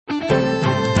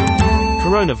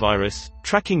Coronavirus,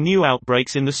 tracking new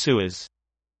outbreaks in the sewers.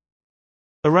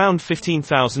 Around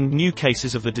 15,000 new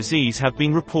cases of the disease have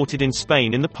been reported in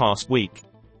Spain in the past week.